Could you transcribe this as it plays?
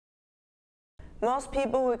Most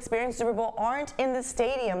people who experience Super Bowl aren't in the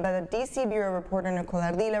stadium, but the DC Bureau reporter Nicole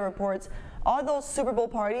Ardila reports all those Super Bowl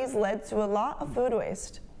parties led to a lot of food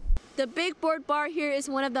waste. The Big Board Bar here is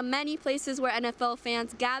one of the many places where NFL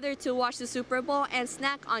fans gather to watch the Super Bowl and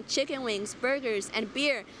snack on chicken wings, burgers, and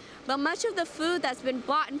beer. But much of the food that's been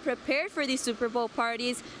bought and prepared for these Super Bowl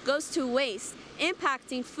parties goes to waste,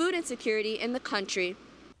 impacting food insecurity in the country.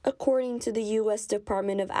 According to the U.S.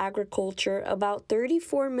 Department of Agriculture, about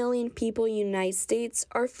 34 million people in the United States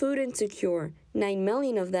are food insecure. 9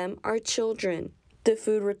 million of them are children. The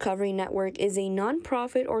Food Recovery Network is a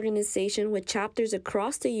nonprofit organization with chapters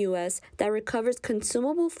across the U.S. that recovers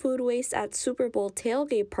consumable food waste at Super Bowl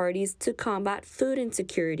tailgate parties to combat food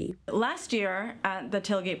insecurity. Last year at the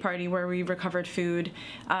tailgate party where we recovered food,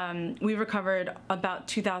 we recovered about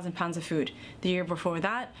 2,000 pounds of food. The year before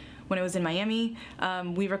that, when it was in Miami,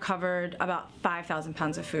 we recovered about 5,000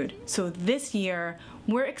 pounds of food. So this year,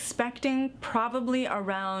 we're expecting probably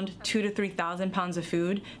around 2,000 to 3,000 pounds of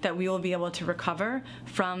food that we will be able to recover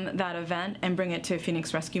from that event and bring it to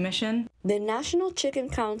Phoenix Rescue Mission. The National Chicken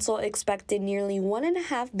Council expected nearly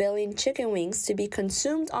 1.5 billion chicken wings to be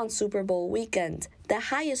consumed on Super Bowl weekend, the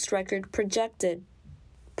highest record projected.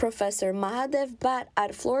 Professor Mahadev Bhatt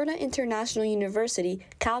at Florida International University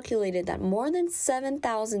calculated that more than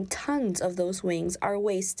 7,000 tons of those wings are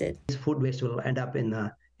wasted. Food waste will end up in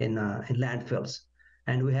landfills,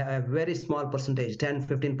 and we have a very small percentage,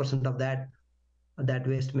 10–15% of that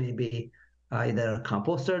waste may be either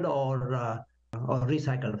composted or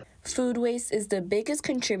recycled. Food waste is the biggest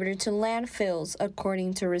contributor to landfills,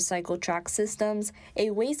 according to Recycle Track Systems,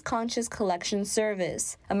 a waste-conscious collection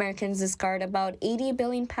service. Americans discard about 80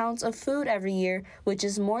 billion pounds of food every year, which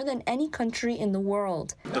is more than any country in the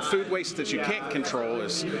world. The food waste that you can't control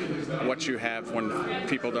is what you have when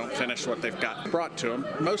people don't finish what they've got brought to them.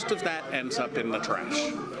 Most of that ends up in the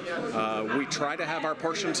trash. We try to have our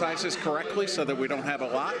portion sizes correctly so that we don't have a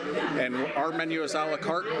lot, and our menu is a la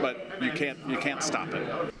carte, but you can't stop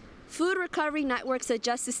it. Food Recovery Network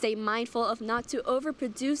suggests to stay mindful of not to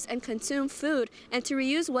overproduce and consume food and to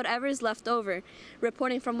reuse whatever is left over.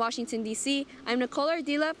 Reporting from Washington, D.C., I'm Nicole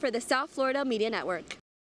Ardila for the South Florida Media Network.